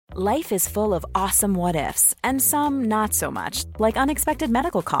Life is full of awesome what-ifs, and some not so much, like unexpected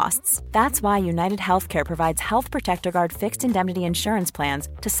medical costs. That's why United Healthcare provides Health Protector Guard fixed indemnity insurance plans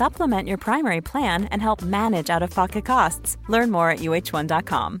to supplement your primary plan and help manage out-of-pocket costs. Learn more at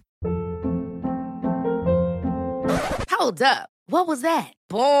uh1.com. Hold up. What was that?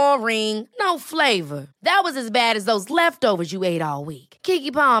 Boring. No flavor. That was as bad as those leftovers you ate all week.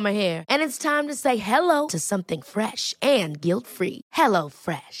 Keke Palmer here, and it's time to say hello to something fresh and guilt-free. Hello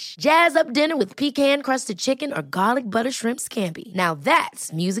Fresh. Jazz up dinner with pecan-crusted chicken or garlic butter shrimp scampi. Now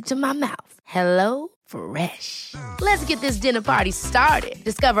that's music to my mouth. Hello Fresh. Let's get this dinner party started.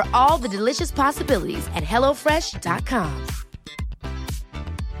 Discover all the delicious possibilities at hellofresh.com.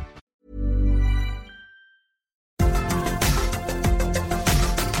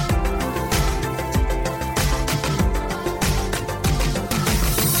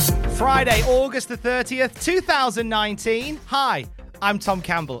 Friday, August the 30th, 2019. Hi, I'm Tom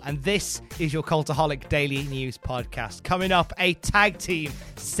Campbell, and this is your Cultaholic Daily News Podcast. Coming up, a tag team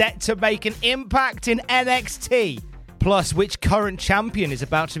set to make an impact in NXT. Plus, which current champion is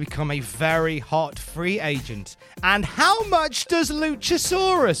about to become a very hot free agent? And how much does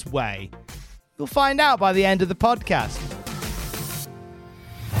Luchasaurus weigh? You'll find out by the end of the podcast.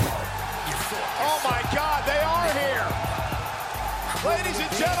 Oh my God, they are here! Ladies and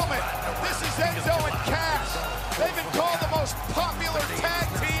gentlemen, this is Enzo and Cass. They've been called the most popular tag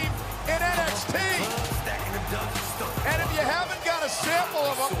team in NXT. And if you haven't got a sample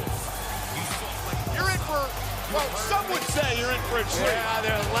of them, you're in for, well, some would say you're in for a treat. Yeah,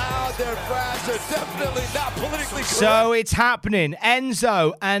 they're loud, they're fast, they're definitely not politically correct. So it's happening.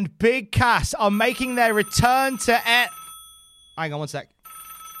 Enzo and Big Cass are making their return to... Hang on one sec.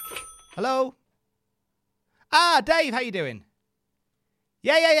 Hello? Dave, how you doing?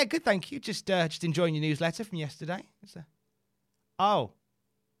 Yeah, good, thank you. Just enjoying your newsletter from yesterday.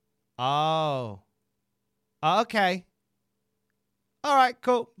 Okay. All right,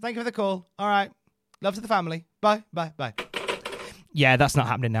 cool. Thank you for the call. All right. Love to the family. Bye. Yeah, that's not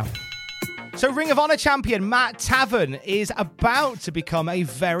happening now. So Ring of Honor champion Matt Taven is about to become a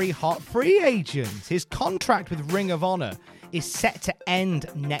very hot free agent. His contract with Ring of Honor is set to end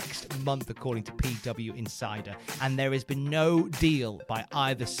next month, according to PW Insider, and there has been no deal by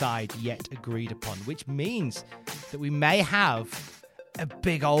either side yet agreed upon, which means that we may have a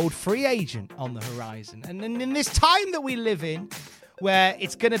big old free agent on the horizon. And in this time that we live in, where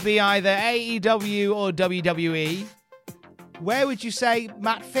it's going to be either AEW or WWE, where would you say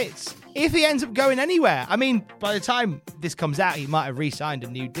Matt fits? If he ends up going anywhere. I mean, by the time this comes out, he might have re-signed a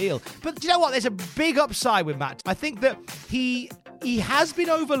new deal. But do you know what? There's a big upside with Matt. I think that he has been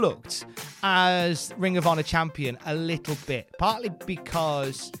overlooked as Ring of Honor champion a little bit, partly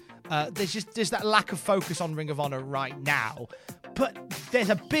because there's that lack of focus on Ring of Honor right now. But there's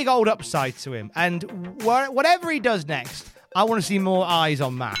a big old upside to him. And whatever he does next, I want to see more eyes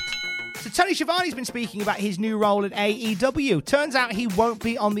on Matt. So Tony Schiavone's been speaking about his new role at AEW. Turns out he won't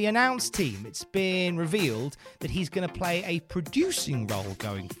be on the announce team. It's been revealed that he's going to play a producing role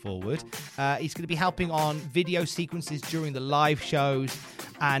going forward. He's going to be helping on video sequences during the live shows,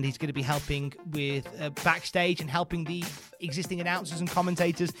 and he's going to be helping with backstage and helping the existing announcers and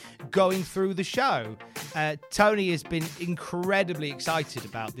commentators going through the show. Tony has been incredibly excited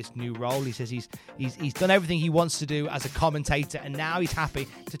about this new role. He says he's done everything he wants to do as a commentator, and now he's happy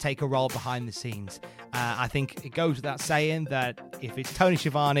to take a role behind the scenes. I think it goes without saying that if it's Tony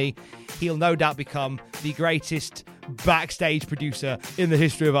Schiavone, he'll no doubt become the greatest backstage producer in the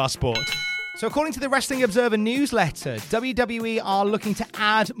history of our sport. So according to the Wrestling Observer newsletter, WWE are looking to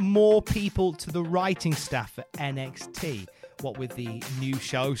add more people to the writing staff at NXT. What with the new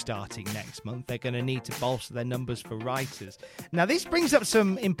show starting next month, they're going to need to bolster their numbers for writers. Now, this brings up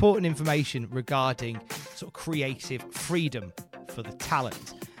some important information regarding sort of creative freedom for the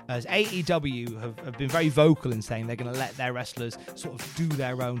talent. As AEW have been very vocal in saying they're going to let their wrestlers sort of do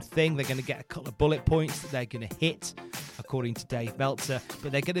their own thing. They're going to get a couple of bullet points that they're going to hit, according to Dave Meltzer,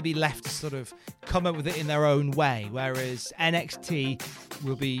 but they're going to be left to sort of come up with it in their own way, whereas NXT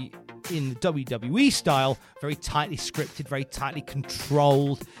will be in the WWE style, very tightly scripted, very tightly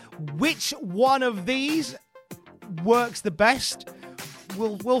controlled. Which one of these works the best?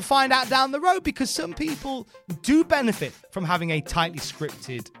 We'll find out down the road, because some people do benefit from having a tightly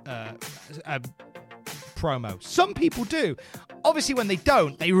scripted promo. Some people do. Obviously, when they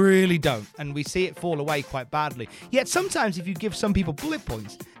don't, they really don't, and we see it fall away quite badly. Yet sometimes if you give some people bullet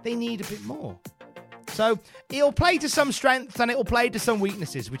points, they need a bit more. So it'll play to some strengths and it'll play to some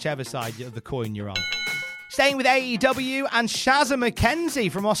weaknesses, whichever side of the coin you're on. Staying with AEW, and Shazza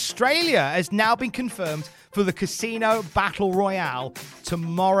McKenzie from Australia has now been confirmed for the Casino Battle Royale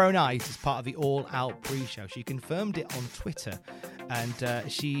tomorrow night as part of the All Out pre-show. She confirmed it on Twitter,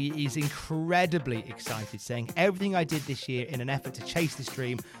 and she is incredibly excited, saying, "Everything I did this year in an effort to chase this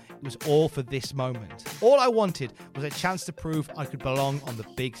dream, it was all for this moment. All I wanted was a chance to prove I could belong on the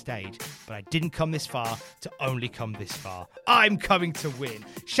big stage, but I didn't come this far to only come this far. I'm coming to win."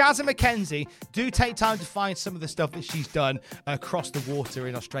 Shazza McKenzie, do take time to find some of the stuff that she's done across the water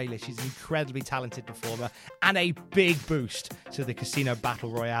in Australia. She's an incredibly talented performer and a big boost to the Casino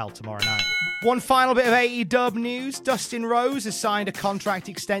Battle Royale tomorrow night. One final bit of AEW news. Dustin Rhodes has signed a contract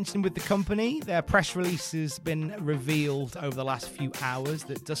extension with the company. Their press release has been revealed over the last few hours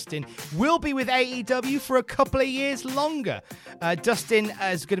that Dustin will be with AEW for a couple of years longer. Dustin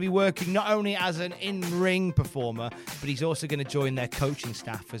is going to be working not only as an in-ring performer, but he's also going to join their coaching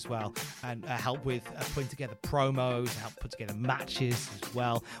staff as well and help with putting together promos, help put together matches as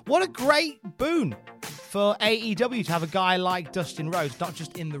well. What a great boon for AEW to have a guy like Dustin Rhodes, not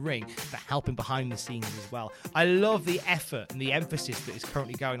just in the ring, but helping behind the scenes as well. I love the effort and the emphasis that is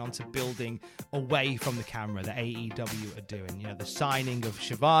currently going on to building away from the camera that AEW are doing. You know, the signing of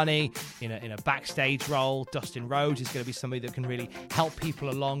Shivani in a backstage role. Dustin Rhodes is going to be somebody that can really help people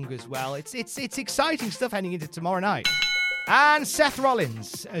along as well. It's exciting stuff heading into tomorrow night. And Seth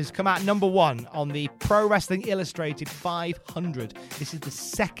Rollins has come out number one on the Pro Wrestling Illustrated 500. This is the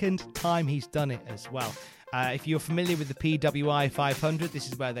second time he's done it as well. If you're familiar with the PWI 500, this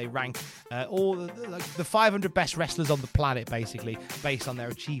is where they rank all the 500 best wrestlers on the planet, basically, based on their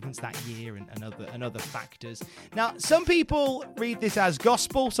achievements that year and other factors. Now, some people read this as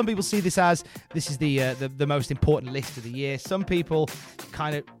gospel. Some people see this as this is the most important list of the year. Some people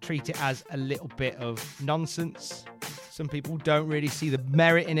kind of treat it as a little bit of nonsense. Some people don't really see the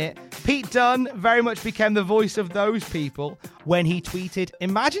merit in it. Pete Dunne very much became the voice of those people when he tweeted,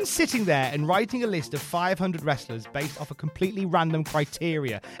 "Imagine sitting there and writing a list of 500 wrestlers based off a completely random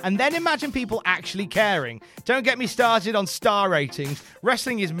criteria. And then imagine people actually caring. Don't get me started on star ratings.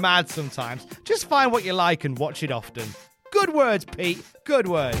 Wrestling is mad sometimes. Just find what you like and watch it often." Good words, Pete. Good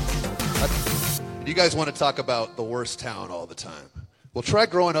words. You guys want to talk about the worst town all the time. Well, try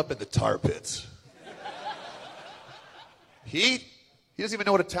growing up in the tar pits. He doesn't even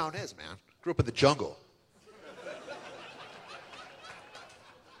know what a town is, man. Grew up in the jungle.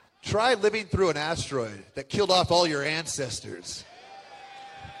 Try living through an asteroid that killed off all your ancestors.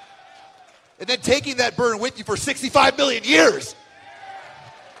 And then taking that burn with you for 65 million years.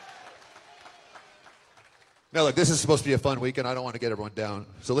 Now, look, this is supposed to be a fun weekend. I don't want to get everyone down.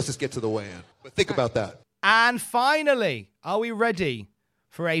 So let's just get to the weigh-in. But think about that. And finally, are we ready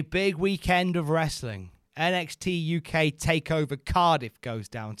for a big weekend of wrestling? NXT UK TakeOver Cardiff goes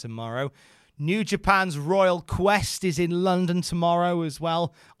down tomorrow. New Japan's Royal Quest is in London tomorrow as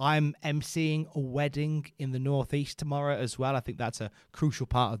well. I'm emceeing a wedding in the Northeast tomorrow as well. I think that's a crucial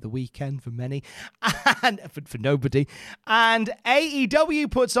part of the weekend for many and for nobody. And AEW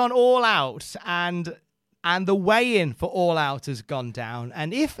puts on All Out, and the weigh-in for All Out has gone down.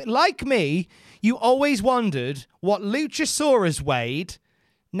 And if, like me, you always wondered what Luchasaurus weighed,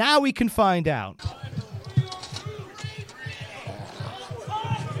 now we can find out.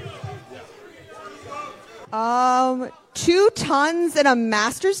 2 tons and a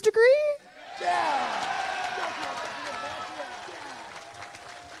master's degree?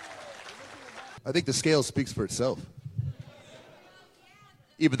 I think the scale speaks for itself.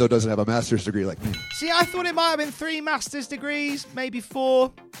 Even though it doesn't have a master's degree like me. See, I thought it might have been 3 master's degrees, maybe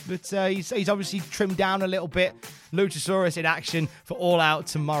 4. But he's obviously trimmed down a little bit. Luchasaurus in action for All Out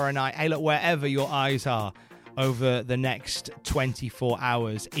tomorrow night. Hey, look, wherever your eyes are over the next 24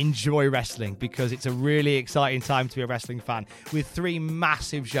 hours, enjoy wrestling, because it's a really exciting time to be a wrestling fan with 3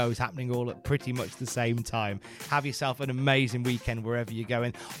 massive shows happening all at pretty much the same time. Have yourself an amazing weekend wherever you're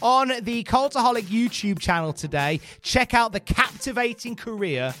going. On the Cultaholic YouTube channel today, check out the captivating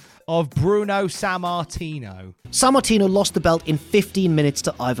career of Bruno Sammartino. Sammartino lost the belt in 15 minutes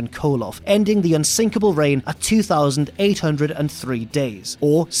to Ivan Koloff, ending the unsinkable reign at 2,803 days,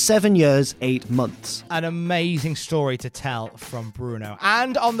 or 7 years, 8 months. An amazing story to tell from Bruno.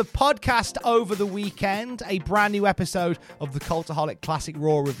 And on the podcast over the weekend, a brand new episode of the Cultaholic Classic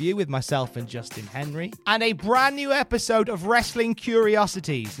Raw review with myself and Justin Henry, and a brand new episode of Wrestling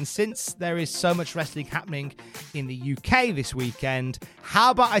Curiosities. And since there is so much wrestling happening in the UK this weekend,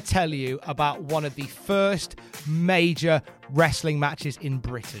 how about I tell you about one of the first major wrestling matches in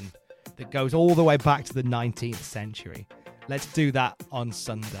Britain that goes all the way back to the 19th century. Let's do that on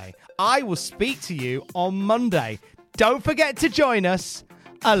Sunday. I will speak to you on Monday. Don't forget to join us.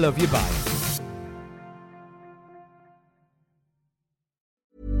 I love you. Bye.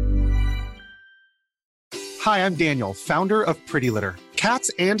 Hi, I'm Daniel, founder of Pretty Litter. Cats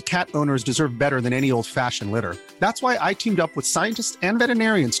and cat owners deserve better than any old-fashioned litter. That's why I teamed up with scientists and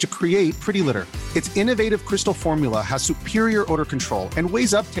veterinarians to create Pretty Litter. Its innovative crystal formula has superior odor control and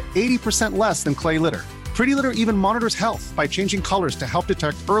weighs up to 80% less than clay litter. Pretty Litter even monitors health by changing colors to help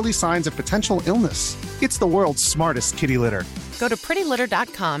detect early signs of potential illness. It's the world's smartest kitty litter. Go to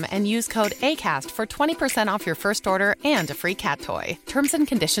prettylitter.com and use code ACAST for 20% off your first order and a free cat toy. Terms and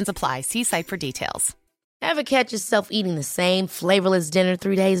conditions apply. See site for details. Ever catch yourself eating the same flavorless dinner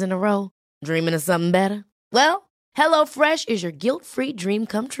 3 days in a row? Dreaming of something better? Well, HelloFresh is your guilt-free dream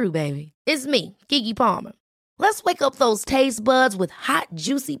come true, baby. It's me, Keke Palmer. Let's wake up those taste buds with hot,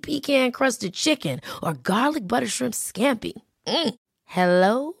 juicy pecan-crusted chicken or garlic butter shrimp scampi.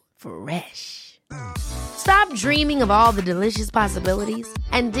 HelloFresh. Stop dreaming of all the delicious possibilities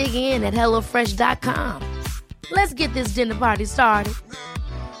and dig in at HelloFresh.com. Let's get this dinner party started.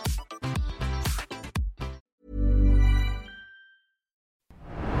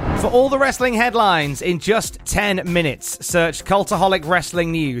 For all the wrestling headlines in just 10 minutes, search Cultaholic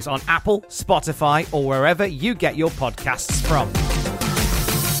Wrestling News on Apple, Spotify, or wherever you get your podcasts from.